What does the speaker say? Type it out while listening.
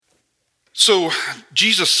So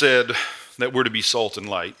Jesus said that we're to be salt and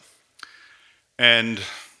light, and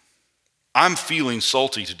I'm feeling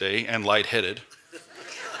salty today and lightheaded.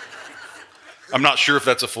 I'm not sure if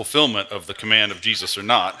that's a fulfillment of the command of Jesus or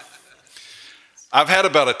not. I've had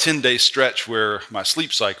about a 10-day stretch where my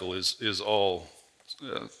sleep cycle is all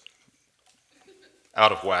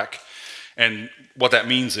out of whack, and what that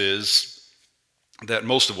means is that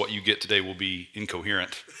most of what you get today will be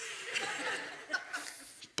incoherent.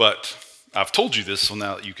 But I've told you this so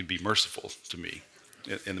now that you can be merciful to me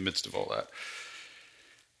in the midst of all that.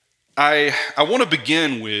 I want to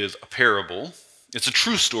begin with a parable. It's a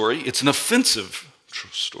true story. It's an offensive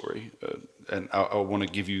true story, and I want to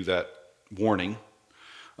give you that warning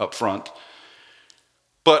up front.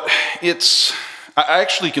 But I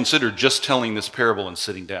actually considered just telling this parable and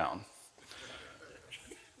sitting down.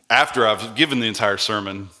 After I've given the entire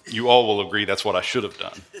sermon, you all will agree that's what I should have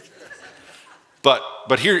done.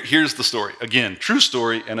 But here's the story. Again, true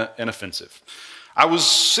story and offensive. I was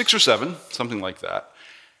 6 or 7, something like that,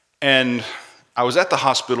 and I was at the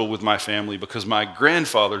hospital with my family because my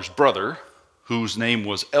grandfather's brother, whose name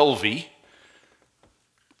was Elvie,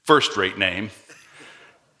 first-rate name,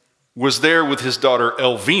 was there with his daughter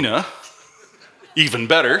Elvina, even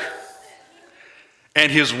better,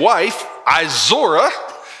 and his wife, Izora,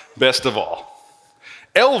 best of all.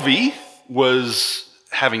 Elvie was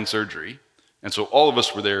having surgery, and so all of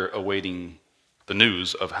us were there awaiting the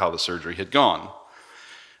news of how the surgery had gone.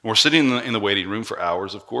 And we're sitting in the waiting room for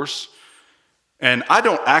hours, of course, and I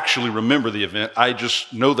don't actually remember the event. I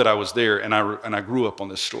just know that I was there, and I grew up on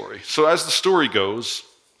this story. So as the story goes,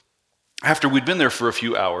 after we'd been there for a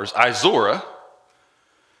few hours, Izora,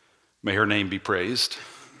 may her name be praised,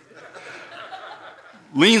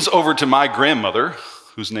 leans over to my grandmother,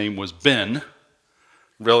 whose name was Ben,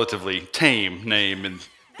 relatively tame name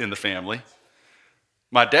in the family.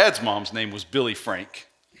 My dad's mom's name was Billy Frank,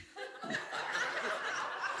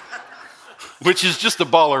 which is just a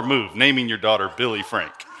baller move, naming your daughter Billy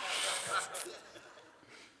Frank.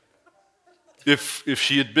 If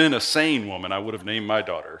she had been a sane woman, I would have named my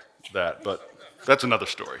daughter that, but that's another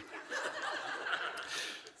story.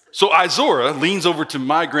 So Izora leans over to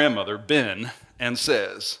my grandmother, Ben, and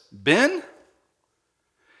says, "Ben,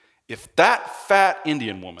 if that fat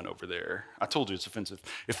Indian woman over there," I told you it's offensive,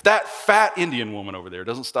 "if that fat Indian woman over there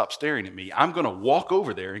doesn't stop staring at me, I'm going to walk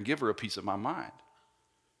over there and give her a piece of my mind."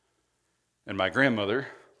 And my grandmother,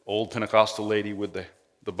 old Pentecostal lady with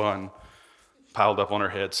the bun piled up on her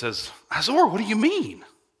head, says, "Izora, what do you mean?"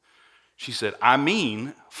 She said, "I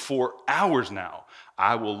mean, for hours now,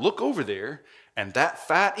 I will look over there and that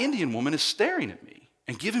fat Indian woman is staring at me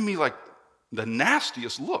and giving me like the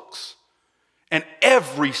nastiest looks. And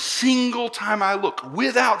every single time I look,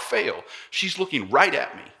 without fail, she's looking right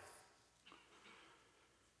at me."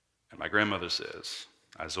 And my grandmother says,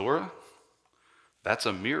 "Izora, that's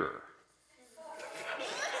a mirror."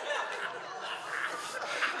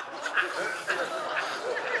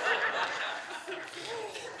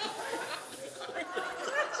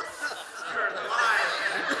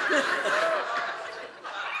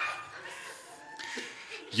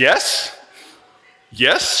 Yes,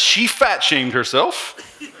 she fat-shamed herself.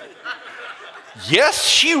 Yes,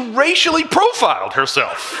 she racially profiled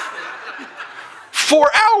herself for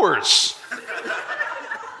hours.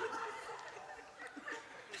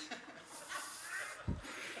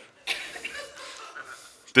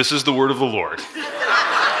 This is the word of the Lord.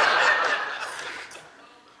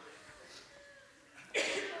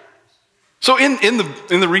 So in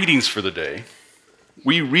the readings for the day,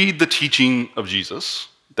 we read the teaching of Jesus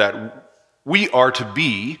that we are to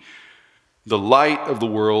be the light of the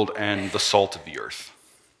world and the salt of the earth.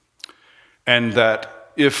 And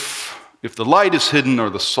that if the light is hidden or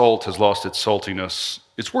the salt has lost its saltiness,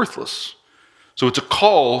 it's worthless. So it's a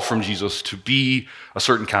call from Jesus to be a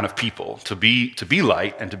certain kind of people, to be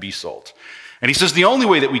light and to be salt. And he says the only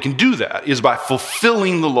way that we can do that is by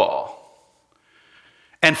fulfilling the law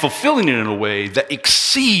and fulfilling it in a way that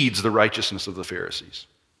exceeds the righteousness of the Pharisees.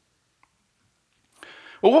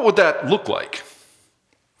 Well, what would that look like?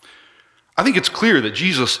 I think it's clear that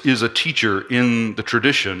Jesus is a teacher in the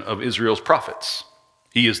tradition of Israel's prophets.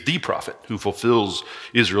 He is the prophet who fulfills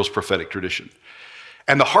Israel's prophetic tradition.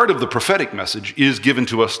 And the heart of the prophetic message is given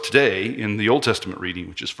to us today in the Old Testament reading,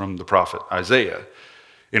 which is from the prophet Isaiah,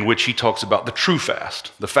 in which he talks about the true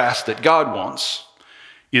fast. The fast that God wants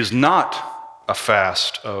is not a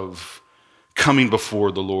fast of coming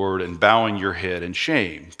before the Lord and bowing your head in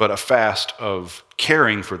shame, but a fast of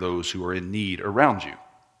caring for those who are in need around you.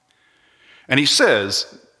 And he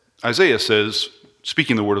says, Isaiah says,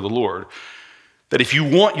 speaking the word of the Lord, that if you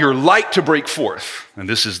want your light to break forth, and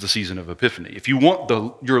this is the season of Epiphany, if you want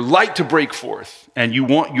your light to break forth and you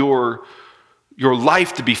want your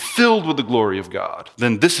life to be filled with the glory of God,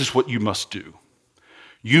 then this is what you must do.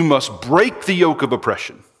 You must break the yoke of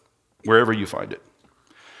oppression wherever you find it.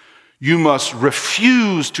 You must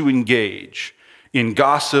refuse to engage in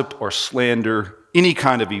gossip or slander, any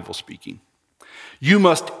kind of evil speaking. You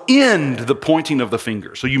must end the pointing of the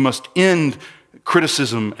finger. So you must end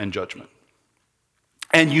criticism and judgment.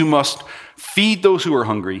 And you must feed those who are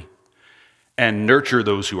hungry and nurture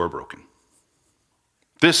those who are broken.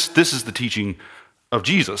 This is the teaching of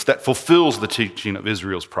Jesus that fulfills the teaching of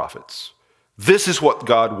Israel's prophets. This is what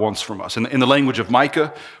God wants from us. In the language of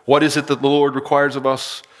Micah, what is it that the Lord requires of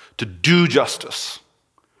us? To do justice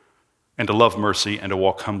and to love mercy and to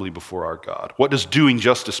walk humbly before our God. What does doing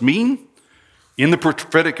justice mean? In the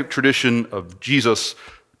prophetic tradition of Jesus,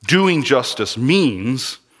 doing justice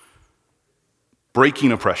means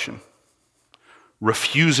breaking oppression,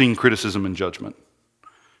 refusing criticism and judgment,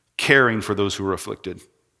 caring for those who are afflicted,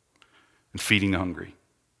 and feeding the hungry.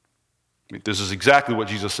 This is exactly what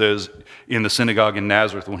Jesus says in the synagogue in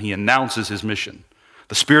Nazareth when he announces his mission.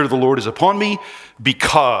 The Spirit of the Lord is upon me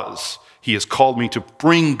because he has called me to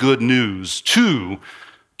bring good news to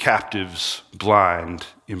captives, blind,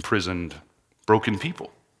 imprisoned, broken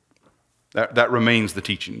people. That remains the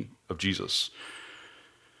teaching of Jesus.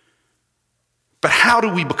 But how do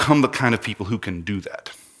we become the kind of people who can do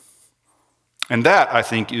that? And that, I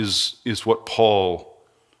think, is what Paul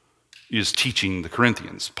is teaching the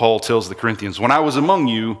Corinthians. Paul tells the Corinthians, when I was among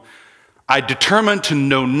you, I determined to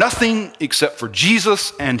know nothing except for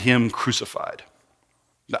Jesus and him crucified.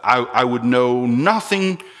 I would know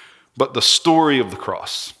nothing but the story of the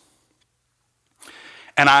cross.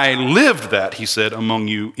 And I lived that, he said, among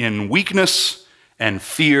you in weakness and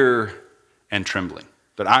fear and trembling.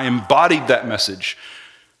 That I embodied that message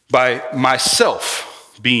by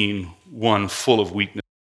myself being one full of weakness.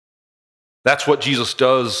 That's what Jesus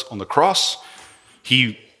does on the cross.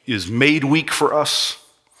 He is made weak for us.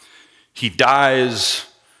 He dies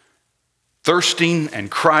thirsting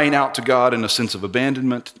and crying out to God in a sense of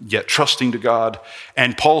abandonment, yet trusting to God.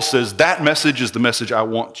 And Paul says that message is the message I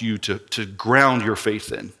want you to ground your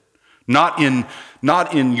faith in. Not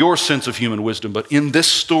in your sense of human wisdom, but in this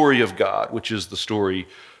story of God, which is the story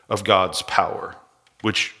of God's power,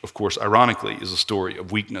 which, of course, ironically, is a story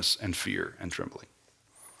of weakness and fear and trembling.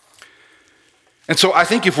 And so I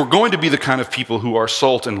think if we're going to be the kind of people who are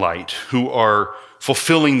salt and light, who are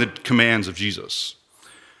fulfilling the commands of Jesus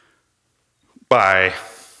by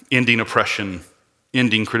ending oppression,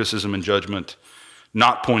 ending criticism and judgment,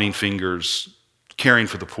 not pointing fingers, caring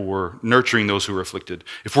for the poor, nurturing those who are afflicted,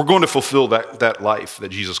 if we're going to fulfill that life that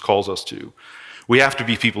Jesus calls us to, we have to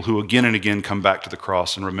be people who again and again come back to the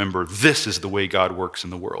cross and remember this is the way God works in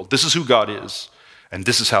the world. This is who God is, and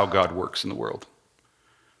this is how God works in the world.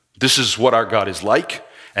 This is what our God is like,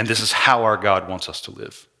 and this is how our God wants us to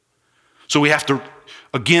live. So we have to,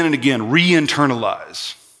 again and again,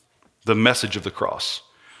 re-internalize the message of the cross.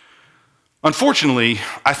 Unfortunately,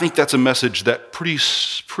 I think that's a message that pretty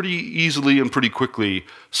easily and pretty quickly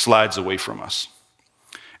slides away from us.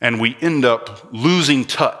 And we end up losing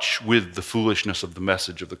touch with the foolishness of the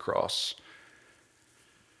message of the cross,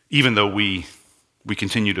 even though we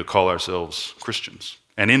continue to call ourselves Christians.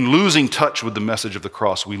 And in losing touch with the message of the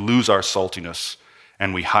cross, we lose our saltiness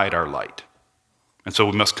and we hide our light. And so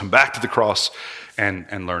we must come back to the cross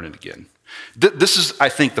and learn it again. This is, I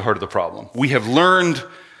think, the heart of the problem. We have learned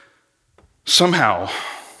somehow,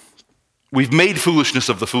 we've made foolishness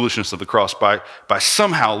of the cross by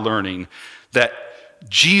somehow learning that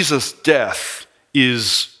Jesus' death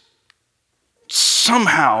is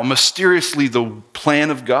somehow mysteriously the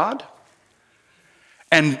plan of God.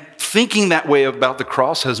 And thinking that way about the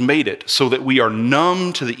cross has made it so that we are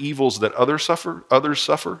numb to the evils that others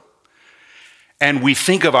suffer. And we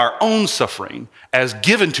think of our own suffering as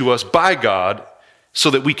given to us by God so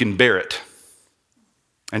that we can bear it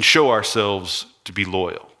and show ourselves to be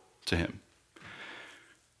loyal to him.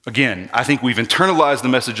 Again, I think we've internalized the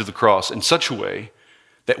message of the cross in such a way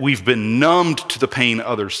that we've been numbed to the pain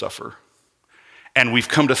others suffer. And we've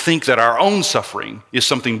come to think that our own suffering is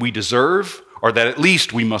something we deserve or that at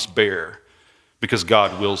least we must bear because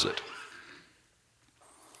God wills it.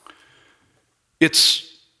 It's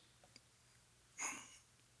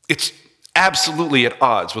absolutely at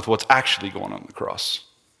odds with what's actually going on the cross.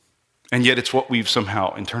 And yet it's what we've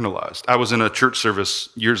somehow internalized. I was in a church service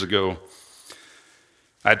years ago.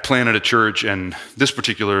 I'd planted a church, and this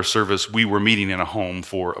particular service, we were meeting in a home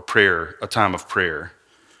for a time of prayer.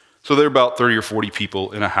 So there are about 30 or 40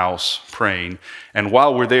 people in a house praying. And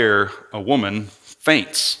while we're there, a woman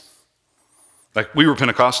faints. Like, we were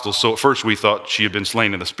Pentecostals, so at first we thought she had been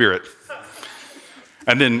slain in the Spirit.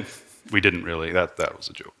 And then we didn't really, that was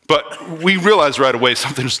a joke. But we realized right away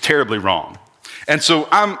something was terribly wrong. And so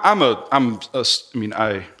I'm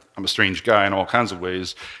a strange guy in all kinds of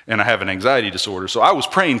ways, and I have an anxiety disorder. So I was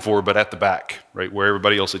praying for her, but at the back, right, where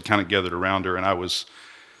everybody else had kind of gathered around her, and I was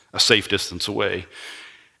a safe distance away.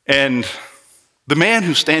 And the man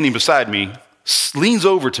who's standing beside me leans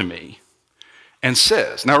over to me and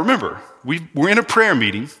says, now remember, we're in a prayer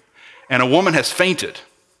meeting, and a woman has fainted.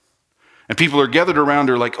 And people are gathered around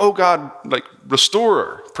her like, oh God, like,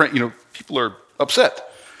 restore her. People are upset.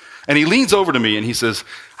 And he leans over to me and he says,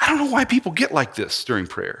 I don't know why people get like this during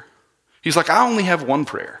prayer. He's like, I only have one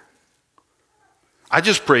prayer. I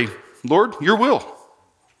just pray, Lord, your will.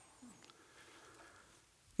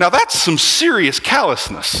 Now that's some serious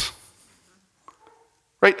callousness,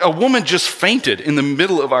 right? A woman just fainted in the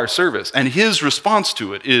middle of our service, and his response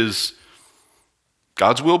to it is,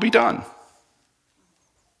 God's will be done.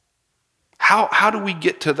 How do we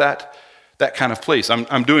get to that kind of place?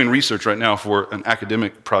 I'm doing research right now for an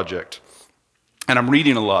academic project, and I'm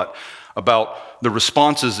reading a lot about the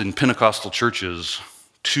responses in Pentecostal churches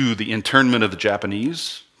to the internment of the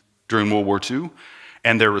Japanese during World War II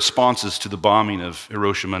and their responses to the bombing of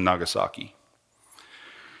Hiroshima and Nagasaki.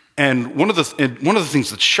 And one of the things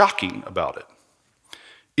that's shocking about it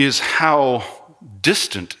is how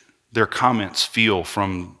distant their comments feel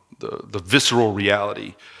from the visceral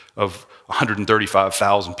reality of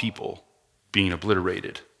 135,000 people being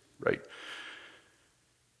obliterated, right?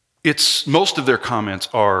 Most of their comments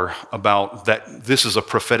are about that this is a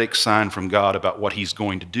prophetic sign from God about what he's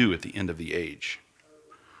going to do at the end of the age.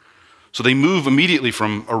 So they move immediately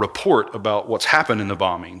from a report about what's happened in the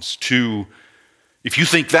bombings to, if you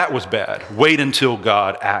think that was bad, wait until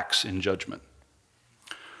God acts in judgment.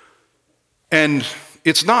 And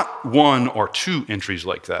it's not one or two entries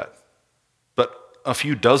like that, but a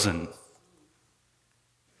few dozen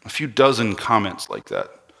comments like that,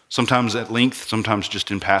 sometimes at length, sometimes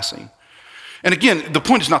just in passing. And again, the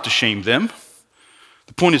point is not to shame them.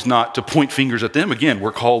 The point is not to point fingers at them. Again,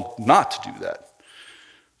 we're called not to do that.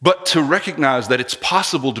 But to recognize that it's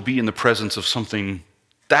possible to be in the presence of something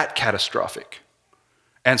that catastrophic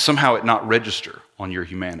and somehow it not register on your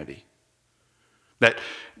humanity. That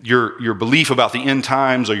your belief about the end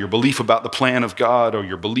times, or your belief about the plan of God, or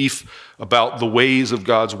your belief about the ways of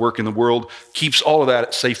God's work in the world keeps all of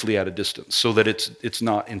that safely at a distance, so that it's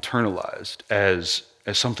not internalized as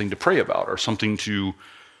something to pray about or something to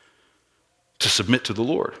submit to the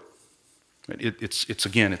Lord.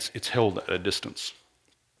 It's held at a distance.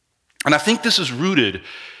 And I think this is rooted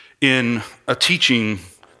in a teaching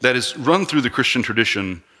that is run through the Christian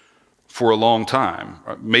tradition for a long time,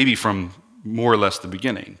 maybe from more or less the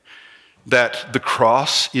beginning, that the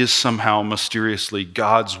cross is somehow mysteriously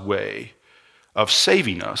God's way of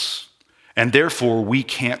saving us, and therefore we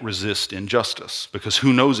can't resist injustice, because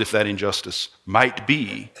who knows if that injustice might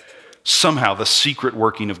be somehow the secret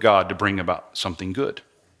working of God to bring about something good.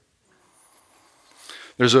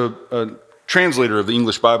 There's a translator of the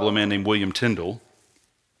English Bible, a man named William Tyndale,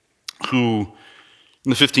 who in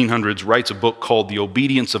the 1500s writes a book called The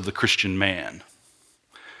Obedience of the Christian Man,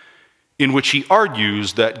 in which he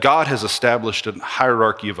argues that God has established a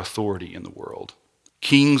hierarchy of authority in the world.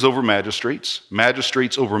 Kings over magistrates,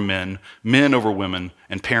 magistrates over men, men over women,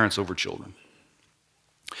 and parents over children.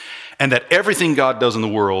 And that everything God does in the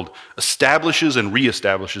world establishes and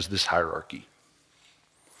reestablishes this hierarchy.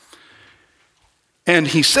 And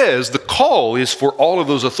he says the call is for all of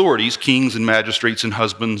those authorities, kings and magistrates and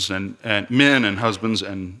husbands and men and husbands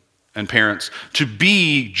and parents, to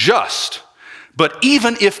be just. But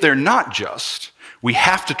even if they're not just, we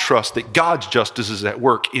have to trust that God's justice is at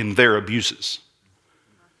work in their abuses.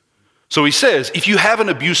 So he says, if you have an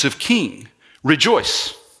abusive king,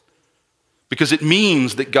 rejoice, because it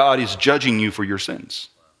means that God is judging you for your sins.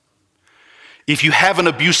 If you have an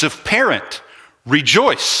abusive parent,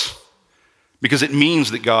 rejoice, because it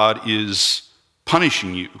means that God is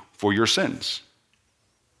punishing you for your sins.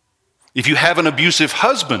 If you have an abusive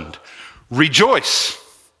husband, rejoice.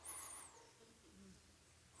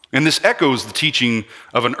 And this echoes the teaching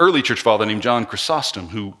of an early church father named John Chrysostom,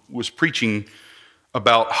 who was preaching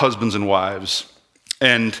about husbands and wives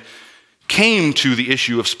and came to the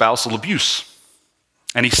issue of spousal abuse.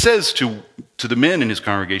 And he says to the men in his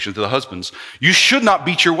congregation, to the husbands, you should not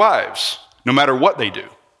beat your wives, no matter what they do.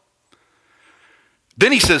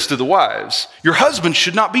 Then he says to the wives, your husband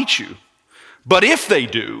should not beat you, but if they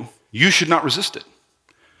do, you should not resist it,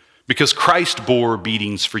 because Christ bore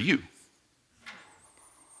beatings for you.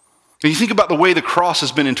 And you think about the way the cross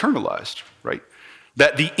has been internalized, right?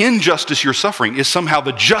 that the injustice you're suffering is somehow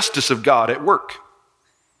the justice of God at work.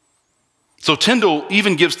 So Tyndall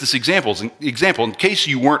even gives this example in case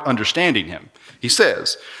you weren't understanding him. He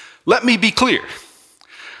says, "Let me be clear.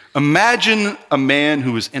 Imagine a man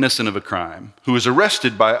who is innocent of a crime, who is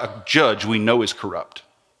arrested by a judge we know is corrupt,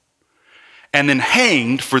 and then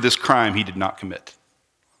hanged for this crime he did not commit.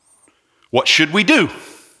 What should we do?"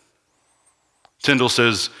 Tyndall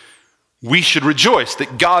says, "We should rejoice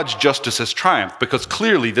that God's justice has triumphed, because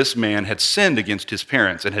clearly this man had sinned against his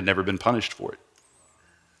parents and had never been punished for it."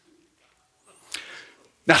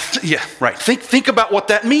 Now, think about what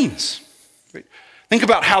that means. Right? Think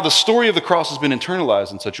about how the story of the cross has been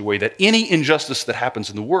internalized in such a way that any injustice that happens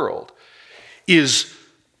in the world is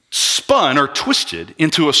spun or twisted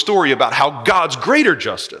into a story about how God's greater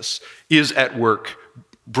justice is at work,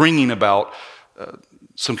 bringing about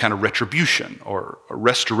some kind of retribution or a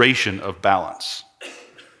restoration of balance.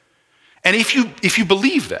 And if you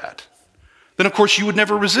believe that, then of course you would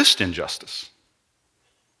never resist injustice.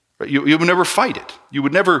 Right? You would never fight it. You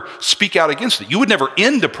would never speak out against it. You would never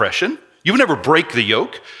end oppression. You would never break the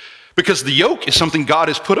yoke, because the yoke is something God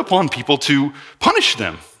has put upon people to punish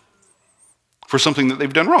them for something that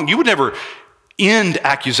they've done wrong. You would never end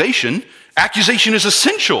accusation. Accusation is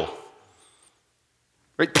essential.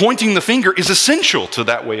 Right? Pointing the finger is essential to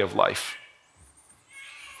that way of life.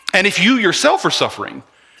 And if you yourself are suffering,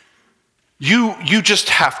 you just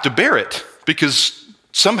have to bear it, because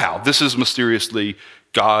somehow this is mysteriously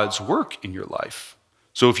God's work in your life.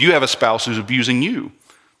 So if you have a spouse who's abusing you,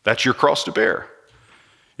 that's your cross to bear.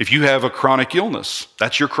 If you have a chronic illness,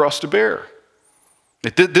 that's your cross to bear.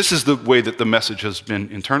 This is the way that the message has been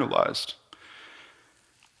internalized.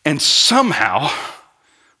 And somehow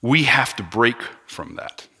we have to break from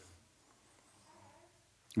that.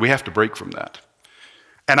 We have to break from that.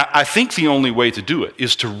 And I think the only way to do it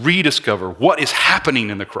is to rediscover what is happening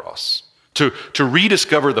in the cross, to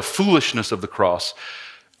rediscover the foolishness of the cross,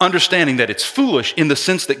 understanding that it's foolish in the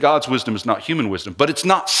sense that God's wisdom is not human wisdom, but it's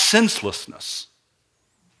not senselessness.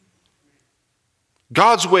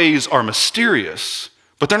 God's ways are mysterious,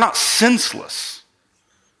 but they're not senseless.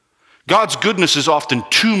 God's goodness is often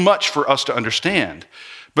too much for us to understand.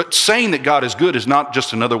 But saying that God is good is not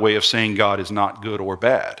just another way of saying God is not good or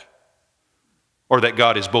bad, or that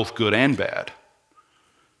God is both good and bad.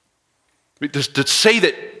 To say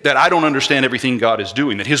that I don't understand everything God is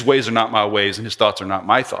doing, that his ways are not my ways and his thoughts are not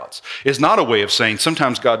my thoughts, is not a way of saying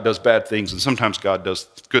sometimes God does bad things and sometimes God does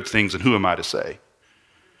good things, and who am I to say?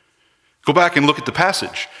 Go back and look at the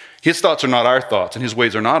passage. His thoughts are not our thoughts and his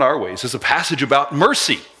ways are not our ways. It's a passage about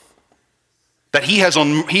mercy. That he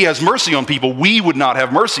has mercy on people we would not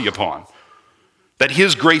have mercy upon. That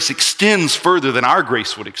his grace extends further than our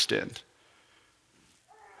grace would extend.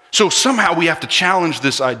 So somehow we have to challenge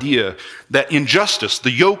this idea that injustice,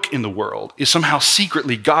 the yoke in the world, is somehow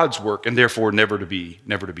secretly God's work and therefore never to be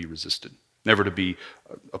resisted, never to be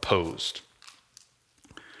opposed.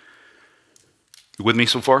 You with me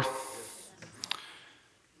so far?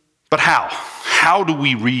 But how? How do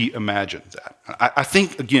we reimagine that? I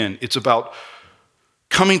think, again, it's about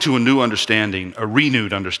coming to a new understanding, a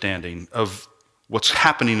renewed understanding of what's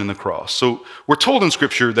happening in the cross. So we're told in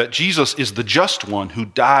Scripture that Jesus is the just one who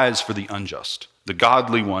dies for the unjust, the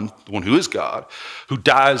godly one, the one who is God, who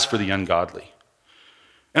dies for the ungodly.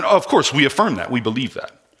 And of course, we affirm that. We believe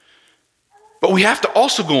that. But we have to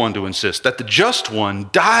also go on to insist that the just one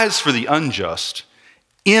dies for the unjust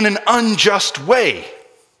in an unjust way.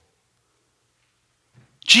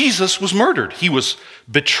 Jesus was murdered. He was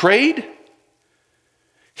betrayed.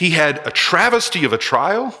 He had a travesty of a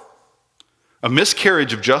trial. A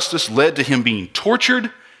miscarriage of justice led to him being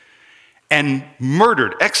tortured and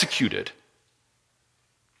murdered, executed.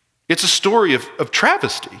 It's a story of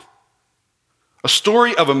travesty. A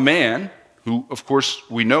story of a man who, of course,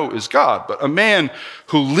 we know is God, but a man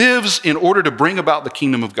who lives in order to bring about the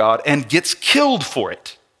kingdom of God and gets killed for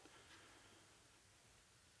it.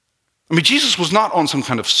 I mean, Jesus was not on some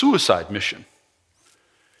kind of suicide mission.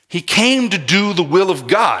 He came to do the will of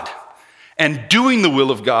God. And doing the will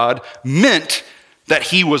of God meant that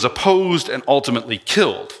he was opposed and ultimately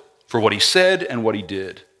killed for what he said and what he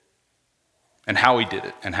did, and how he did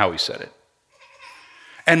it and how he said it.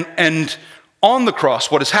 And on the cross,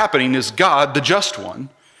 what is happening is God, the just one,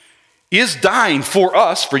 is dying for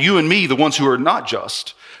us, for you and me, the ones who are not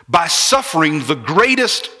just, by suffering the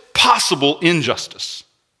greatest possible injustice.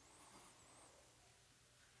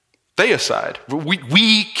 Theocide.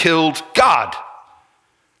 We killed God.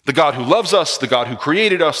 The God who loves us, the God who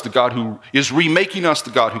created us, the God who is remaking us, the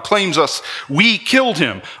God who claims us. We killed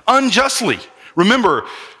him unjustly. Remember,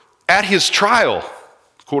 at his trial,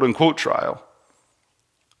 quote unquote trial,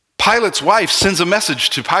 Pilate's wife sends a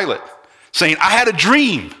message to Pilate saying, I had a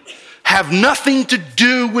dream. Have nothing to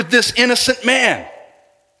do with this innocent man.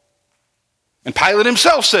 And Pilate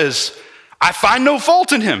himself says, I find no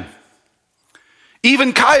fault in him.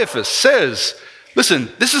 Even Caiaphas says, listen,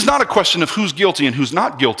 this is not a question of who's guilty and who's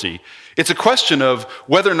not guilty. It's a question of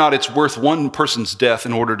whether or not it's worth one person's death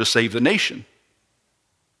in order to save the nation.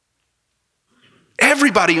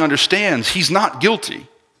 Everybody understands he's not guilty.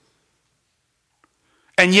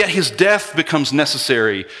 And yet his death becomes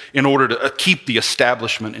necessary in order to keep the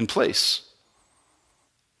establishment in place.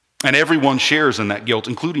 And everyone shares in that guilt,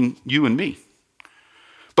 including you and me.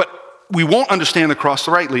 But we won't understand the cross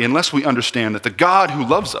rightly unless we understand that the God who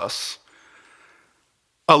loves us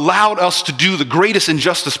allowed us to do the greatest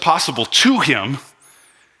injustice possible to him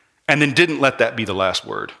and then didn't let that be the last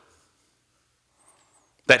word.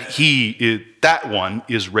 That one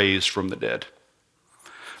is raised from the dead.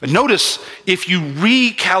 And notice, if you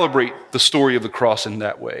recalibrate the story of the cross in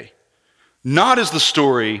that way, not as the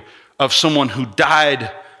story of someone who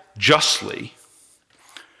died justly,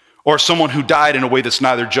 or someone who died in a way that's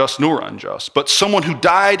neither just nor unjust, but someone who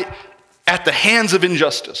died at the hands of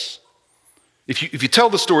injustice. If you tell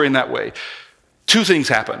the story in that way, two things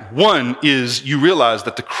happen. One is you realize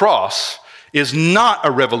that the cross is not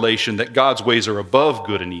a revelation that God's ways are above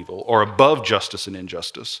good and evil or above justice and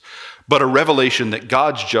injustice, but a revelation that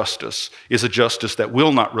God's justice is a justice that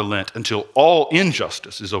will not relent until all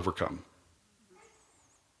injustice is overcome.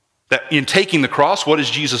 That in taking the cross, what is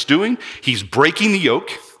Jesus doing? He's breaking the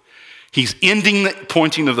yoke. He's ending the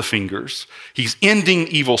pointing of the fingers. He's ending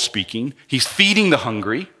evil speaking. He's feeding the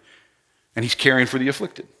hungry, and he's caring for the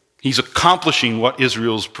afflicted. He's accomplishing what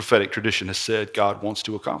Israel's prophetic tradition has said God wants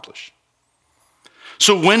to accomplish.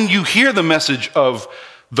 So when you hear the message of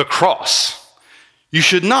the cross, you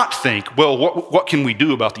should not think, well, what can we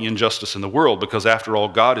do about the injustice in the world? Because after all,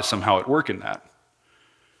 God is somehow at work in that.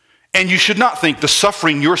 And you should not think the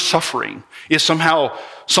suffering you're suffering is somehow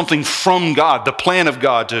something from God, the plan of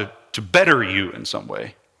God to better you in some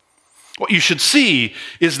way. What you should see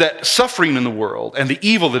is that suffering in the world and the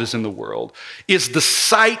evil that is in the world is the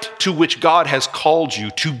site to which God has called you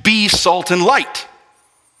to be salt and light.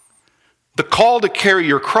 The call to carry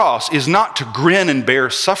your cross is not to grin and bear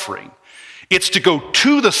suffering. It's to go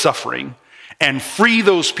to the suffering and free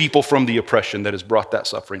those people from the oppression that has brought that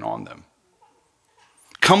suffering on them.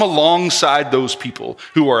 Come alongside those people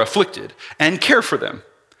who are afflicted and care for them.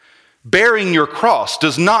 Bearing your cross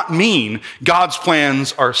does not mean God's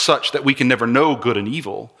plans are such that we can never know good and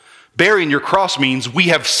evil. Bearing your cross means we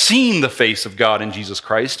have seen the face of God in Jesus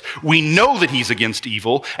Christ. We know that he's against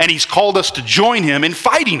evil, and he's called us to join him in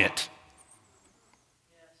fighting it.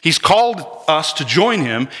 He's called us to join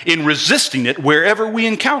him in resisting it wherever we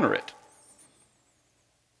encounter it.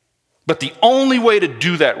 But the only way to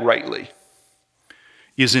do that rightly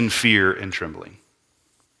is in fear and trembling.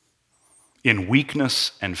 In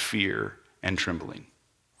weakness and fear and trembling.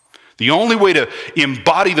 The only way to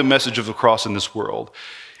embody the message of the cross in this world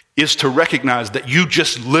is to recognize that you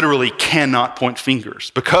just literally cannot point fingers.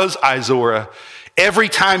 Because, Izora, every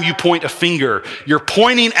time you point a finger, you're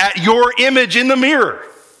pointing at your image in the mirror.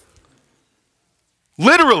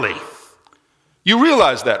 Literally. You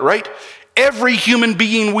realize that, right? Every human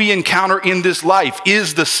being we encounter in this life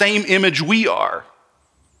is the same image we are.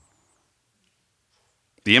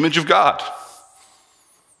 The image of God.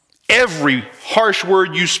 Every harsh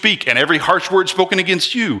word you speak and every harsh word spoken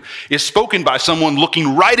against you is spoken by someone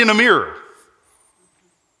looking right in a mirror.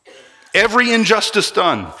 Every injustice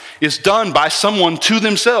done is done by someone to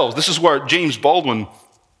themselves. This is where James Baldwin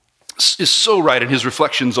is so right in his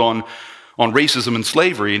reflections on racism and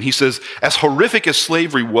slavery. And he says, as horrific as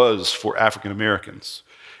slavery was for African Americans,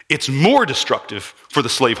 it's more destructive for the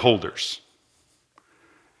slaveholders.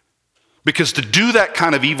 Because to do that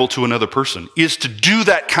kind of evil to another person is to do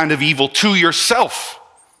that kind of evil to yourself.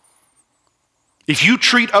 If you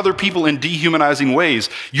treat other people in dehumanizing ways,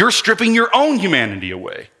 you're stripping your own humanity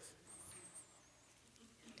away.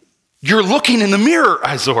 You're looking in the mirror,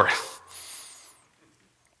 Izora.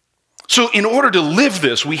 So in order to live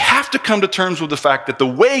this, we have to come to terms with the fact that the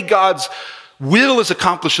way God's will is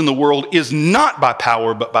accomplished in the world is not by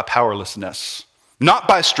power, but by powerlessness. Not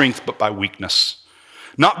by strength, but by weakness.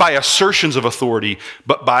 Not by assertions of authority,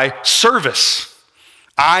 but by service.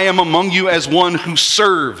 I am among you as one who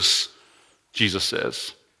serves, Jesus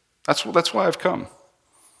says. That's why I've come.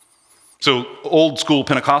 So old school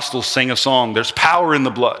Pentecostals sang a song, there's power in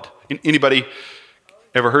the blood. Anybody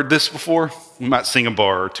ever heard this before? We might sing a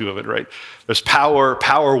bar or two of it, right? There's power,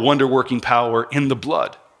 wonder-working power in the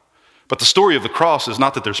blood. But the story of the cross is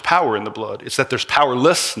not that there's power in the blood, it's that there's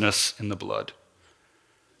powerlessness in the blood.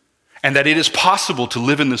 and that it is possible to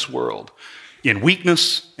live in this world in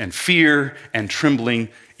weakness and fear and trembling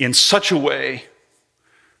in such a way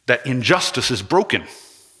that injustice is broken.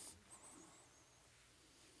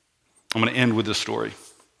 I'm going to end with this story.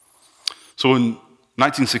 So in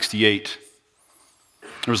 1968,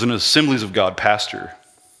 there was an Assemblies of God pastor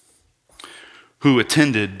who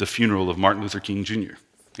attended the funeral of Martin Luther King Jr.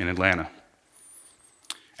 in Atlanta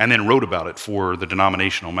and then wrote about it for the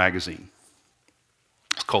denominational magazine.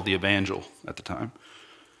 It's called The Evangel at the time.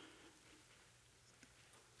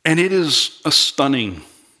 And it is a stunning,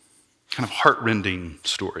 kind of heart-rending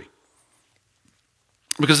story.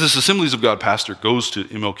 Because this Assemblies of God pastor goes to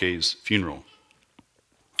MLK's funeral.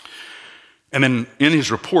 And then in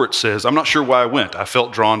his report says, I'm not sure why I went. I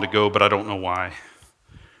felt drawn to go, but I don't know why.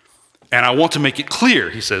 And I want to make it clear,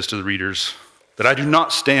 he says to the readers, that I do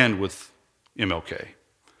not stand with MLK.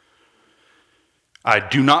 I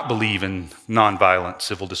do not believe in nonviolent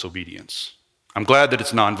civil disobedience. I'm glad that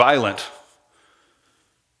it's nonviolent,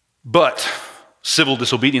 but civil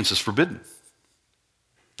disobedience is forbidden.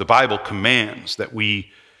 The Bible commands that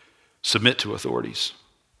we submit to authorities.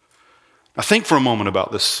 Now think for a moment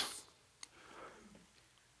about this.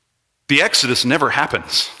 The Exodus never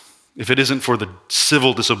happens if it isn't for the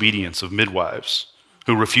civil disobedience of midwives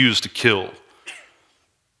who refused to kill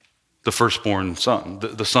the firstborn son,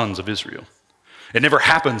 the sons of Israel. It never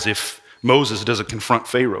happens if Moses doesn't confront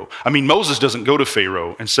Pharaoh. I mean, Moses doesn't go to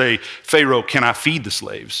Pharaoh and say, Pharaoh, can I feed the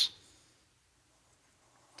slaves?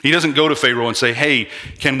 He doesn't go to Pharaoh and say, hey,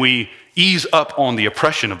 can we ease up on the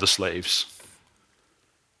oppression of the slaves?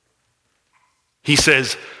 He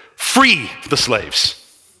says, free the slaves.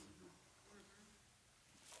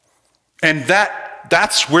 And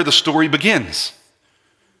that's where the story begins.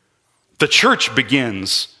 The church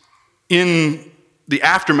begins in the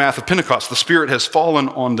aftermath of Pentecost. The Spirit has fallen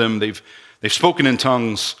on them. They've spoken in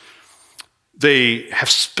tongues. They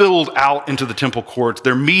have spilled out into the temple court.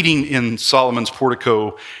 They're meeting in Solomon's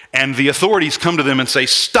portico, and the authorities come to them and say,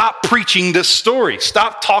 stop preaching this story.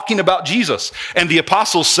 Stop talking about Jesus. And the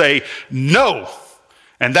apostles say, no.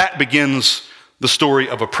 And that begins the story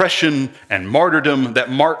of oppression and martyrdom that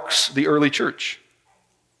marks the early church.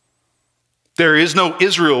 There is no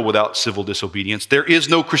Israel without civil disobedience. There is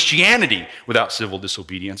no Christianity without civil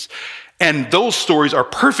disobedience. And those stories are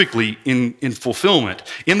perfectly in fulfillment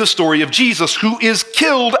in the story of Jesus, who is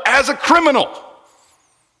killed as a criminal.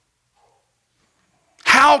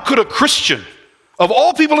 How could a Christian, of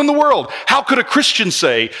all people in the world, how could a Christian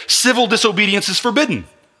say civil disobedience is forbidden?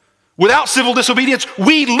 Without civil disobedience,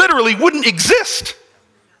 we literally wouldn't exist.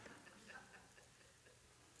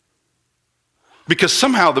 Because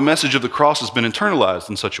somehow the message of the cross has been internalized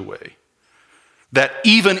in such a way that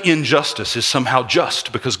even injustice is somehow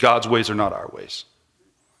just because God's ways are not our ways.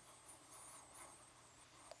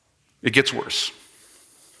 It gets worse.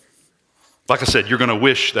 Like I said, you're going to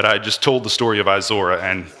wish that I just told the story of Izora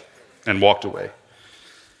and walked away.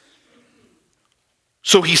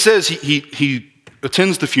 So he says he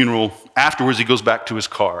attends the funeral. Afterwards, he goes back to his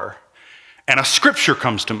car, and a scripture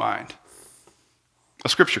comes to mind. A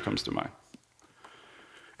scripture comes to mind.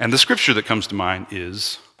 And the scripture that comes to mind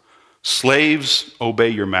is, slaves, obey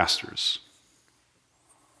your masters,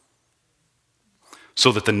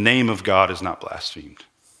 so that the name of God is not blasphemed.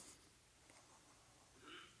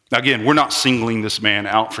 Now again, we're not singling this man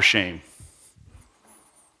out for shame.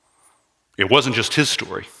 It wasn't just his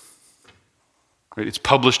story. It's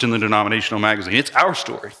published in the denominational magazine. It's our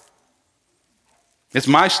story. It's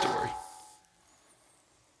my story.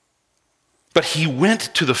 But he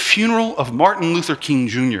went to the funeral of Martin Luther King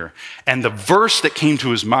Jr., and the verse that came to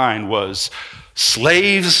his mind was,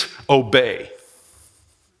 slaves, obey.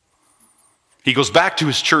 He goes back to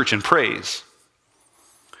his church and prays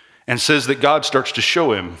and says that God starts to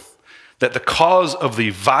show him that the cause of the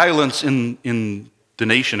violence in the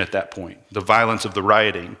nation at that point, the violence of the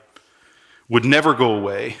rioting, would never go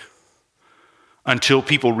away until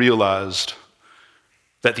people realized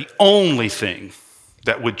that the only thing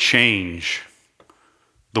that would change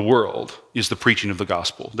the world is the preaching of the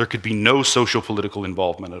gospel. There could be no social political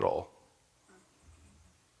involvement at all.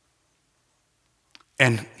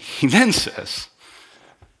 And he then says,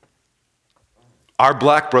 our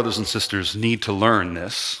black brothers and sisters need to learn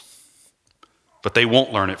this, but they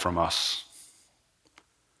won't learn it from us.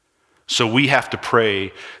 So we have to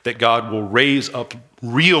pray that God will raise up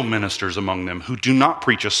real ministers among them who do not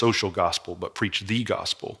preach a social gospel, but preach the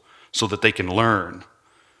gospel, so that they can learn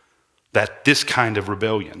that this kind of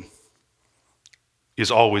rebellion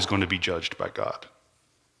is always going to be judged by God.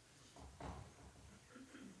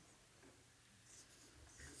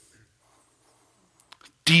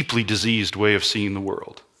 Deeply diseased way of seeing the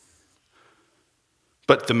world.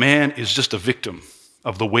 But the man is just a victim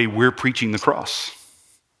of the way we're preaching the cross.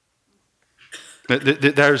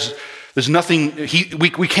 There's nothing,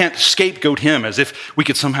 we can't scapegoat him as if we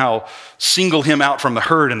could somehow single him out from the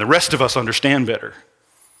herd and the rest of us understand better.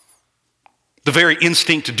 The very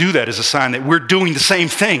instinct to do that is a sign that we're doing the same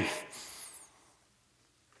thing.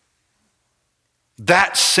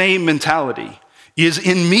 That same mentality is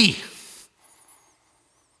in me.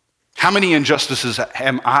 How many injustices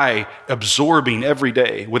am I absorbing every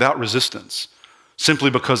day without resistance, simply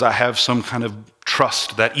because I have some kind of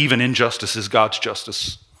trust that even injustice is God's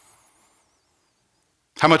justice?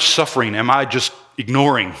 How much suffering am I just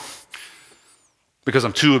ignoring because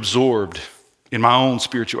I'm too absorbed in my own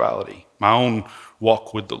spirituality, my own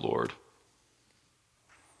walk with the Lord?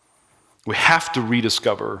 We have to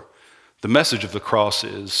rediscover the message of the cross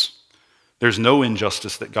is there's no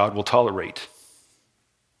injustice that God will tolerate.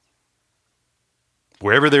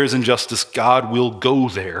 Wherever there is injustice, God will go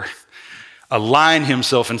there, align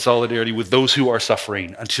himself in solidarity with those who are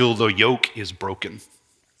suffering until the yoke is broken.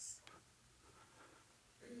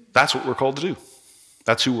 That's what we're called to do.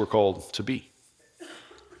 That's who we're called to be.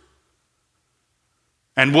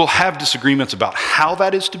 And we'll have disagreements about how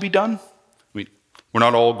that is to be done. We're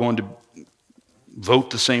not all going to vote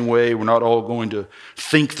the same way. We're not all going to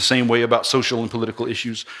think the same way about social and political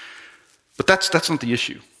issues. But that's not the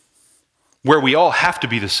issue. Where we all have to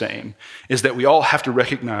be the same is that we all have to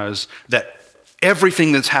recognize that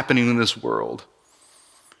everything that's happening in this world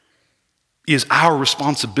is our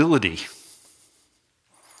responsibility.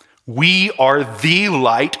 We are the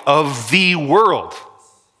light of the world.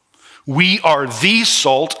 We are the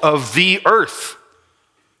salt of the earth.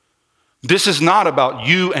 This is not about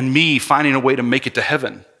you and me finding a way to make it to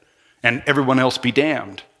heaven and everyone else be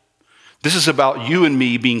damned. This is about you and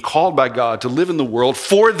me being called by God to live in the world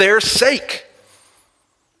for their sake.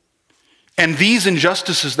 And these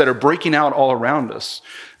injustices that are breaking out all around us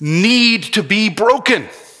need to be broken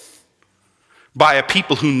by a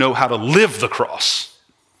people who know how to live the cross,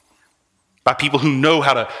 by people who know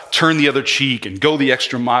how to turn the other cheek and go the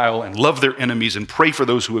extra mile and love their enemies and pray for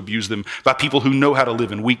those who abuse them, by people who know how to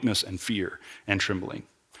live in weakness and fear and trembling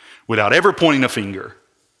without ever pointing a finger.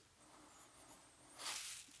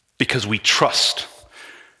 Because we trust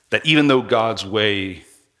that even though God's way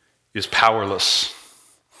is powerless,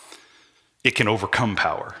 it can overcome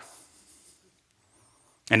power.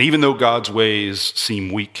 And even though God's ways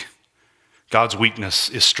seem weak, God's weakness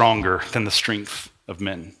is stronger than the strength of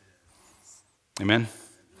men. Amen?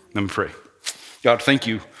 Let me pray. God, thank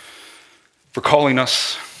you for calling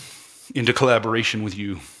us into collaboration with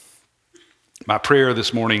you. My prayer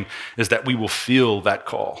this morning is that we will feel that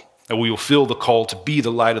call. That we will feel the call to be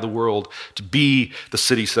the light of the world, to be the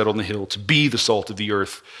city set on the hill, to be the salt of the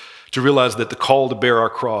earth, to realize that the call to bear our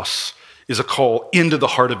cross is a call into the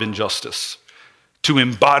heart of injustice, to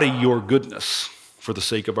embody your goodness for the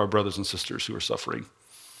sake of our brothers and sisters who are suffering.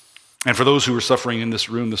 And for those who are suffering in this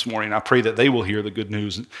room this morning, I pray that they will hear the good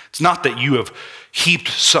news. It's not that you have heaped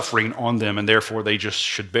suffering on them and therefore they just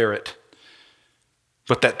should bear it,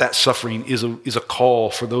 but that suffering is a call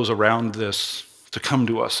for those around this to come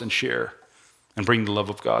to us and share and bring the love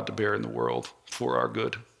of God to bear in the world for our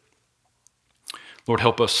good. Lord,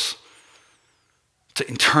 help us to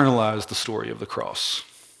internalize the story of the cross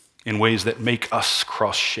in ways that make us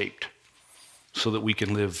cross-shaped so that we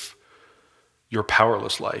can live your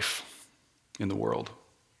powerless life in the world.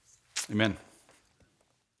 Amen.